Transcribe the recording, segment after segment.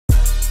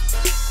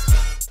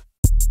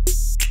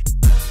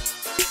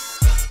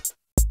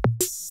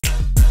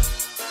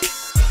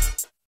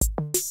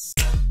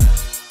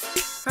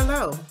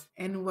Hello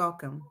and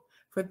welcome.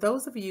 For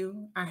those of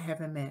you I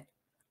haven't met,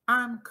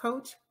 I'm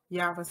Coach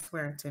Yava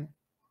Swearington,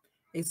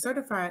 a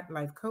certified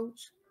life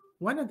coach,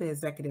 one of the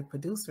executive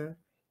producer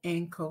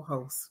and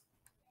co-hosts,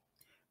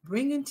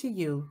 bringing to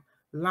you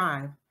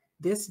live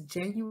this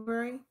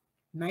January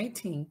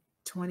 19,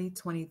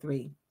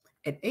 2023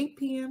 at 8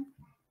 p.m.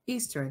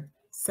 Eastern,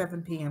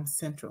 7 p.m.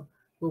 Central,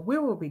 where we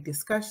will be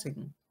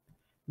discussing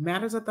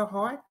matters of the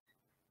heart,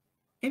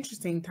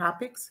 interesting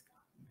topics,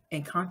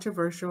 and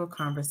controversial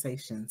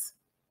conversations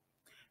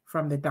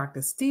from the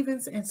Dr.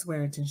 Stevens and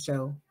Swearington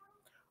Show,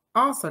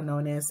 also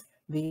known as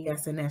the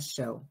SNS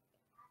Show.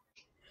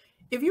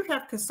 If you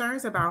have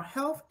concerns about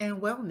health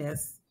and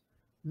wellness,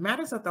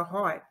 matters of the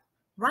heart,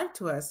 write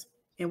to us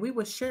and we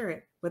will share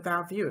it with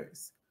our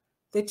viewers.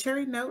 The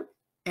cherry note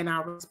and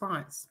our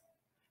response.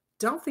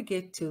 Don't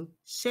forget to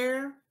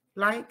share,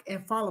 like,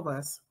 and follow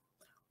us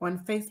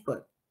on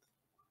Facebook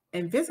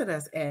and visit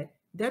us at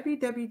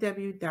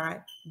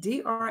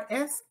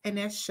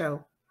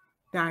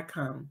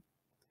www.drsnsshow.com.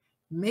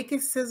 Make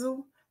it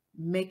sizzle,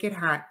 make it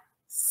hot.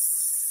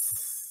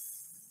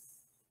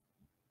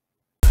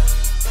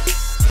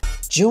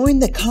 Join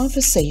the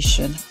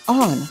conversation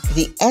on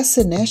the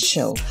SNS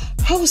Show,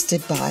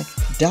 hosted by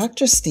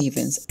Dr.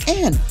 Stevens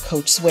and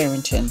Coach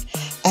Swearington,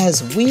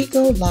 as we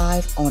go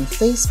live on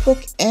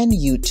Facebook and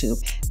YouTube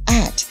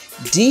at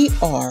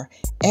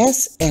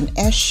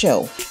DRSNS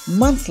Show,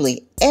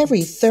 monthly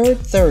every third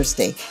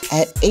Thursday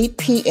at 8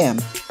 p.m.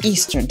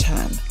 Eastern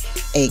Time.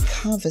 A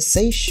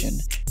conversation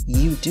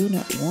you do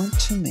not want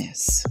to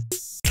miss.